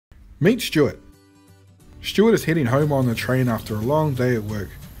Meet Stewart. Stewart is heading home on the train after a long day at work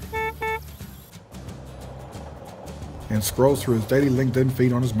and scrolls through his daily LinkedIn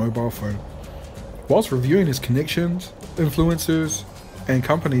feed on his mobile phone. Whilst reviewing his connections, influencers, and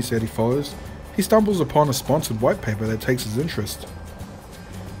companies that he follows, he stumbles upon a sponsored white paper that takes his interest.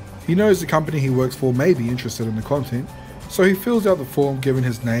 He knows the company he works for may be interested in the content, so he fills out the form giving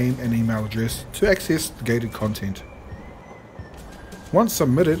his name and email address to access the gated content. Once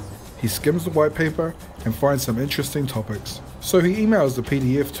submitted, he skims the white paper and finds some interesting topics, so he emails the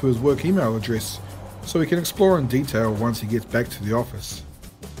PDF to his work email address so he can explore in detail once he gets back to the office.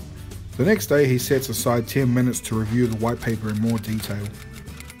 The next day he sets aside 10 minutes to review the white paper in more detail.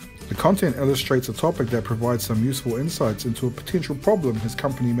 The content illustrates a topic that provides some useful insights into a potential problem his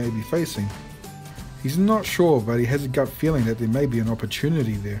company may be facing. He's not sure, but he has a gut feeling that there may be an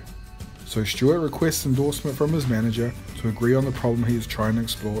opportunity there. So Stewart requests endorsement from his manager to agree on the problem he is trying to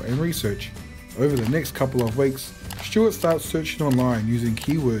explore and research. Over the next couple of weeks, Stewart starts searching online using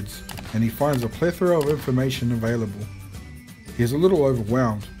keywords, and he finds a plethora of information available. He is a little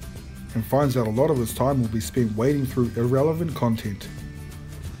overwhelmed and finds that a lot of his time will be spent wading through irrelevant content.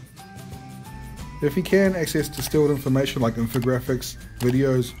 If he can access distilled information like infographics,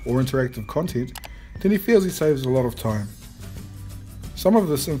 videos, or interactive content, then he feels he saves a lot of time. Some of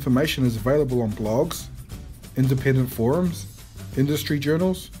this information is available on blogs, independent forums, industry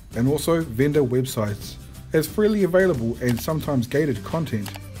journals, and also vendor websites as freely available and sometimes gated content.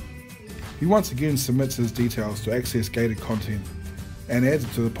 He once again submits his details to access gated content and adds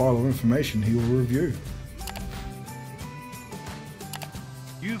it to the pile of information he will review.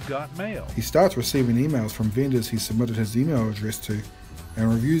 You've got mail. He starts receiving emails from vendors he submitted his email address to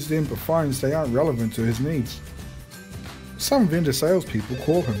and reviews them but finds they aren't relevant to his needs. Some vendor salespeople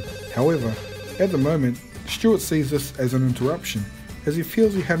call him. However, at the moment, Stewart sees this as an interruption as he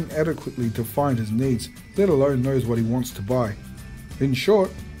feels he hadn't adequately defined his needs, let alone knows what he wants to buy. In short,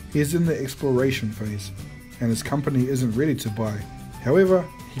 he is in the exploration phase and his company isn't ready to buy. However,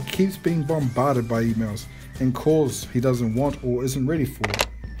 he keeps being bombarded by emails and calls he doesn't want or isn't ready for.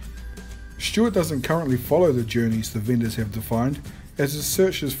 Stewart doesn't currently follow the journeys the vendors have defined, as his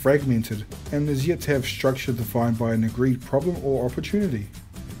search is fragmented and is yet to have structure defined by an agreed problem or opportunity.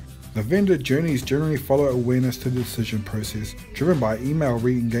 The vendor journeys generally follow awareness to the decision process, driven by email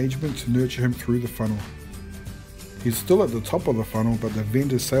re-engagement to nurture him through the funnel. He's still at the top of the funnel, but the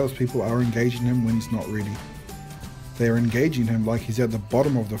vendor's salespeople are engaging him when he's not ready. They are engaging him like he's at the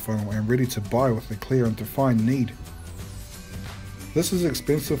bottom of the funnel and ready to buy with a clear and defined need. This is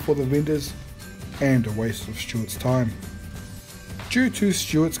expensive for the vendors and a waste of Stewart's time. Due to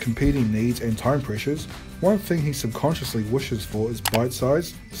Stewart's competing needs and time pressures, one thing he subconsciously wishes for is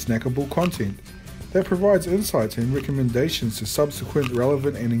bite-sized, snackable content that provides insights and recommendations to subsequent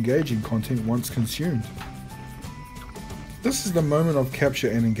relevant and engaging content once consumed. This is the moment of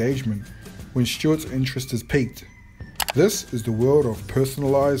capture and engagement when Stewart's interest is piqued. This is the world of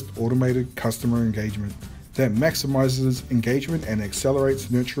personalized automated customer engagement that maximizes engagement and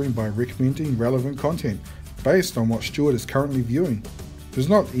accelerates nurturing by recommending relevant content based on what Stewart is currently viewing. It is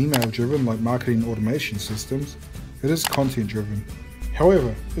not email driven like marketing automation systems, it is content driven.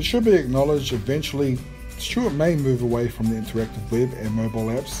 However, it should be acknowledged eventually Stewart may move away from the interactive web and mobile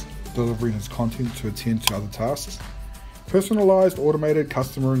apps, delivering his content to attend to other tasks. Personalized automated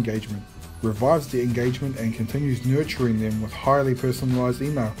customer engagement revives the engagement and continues nurturing them with highly personalized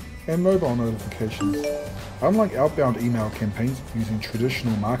email and mobile notifications. Unlike outbound email campaigns using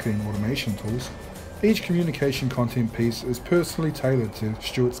traditional marketing automation tools, each communication content piece is personally tailored to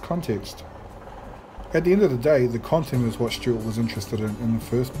Stewart's context. At the end of the day, the content is what Stewart was interested in the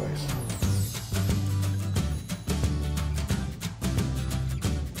first place.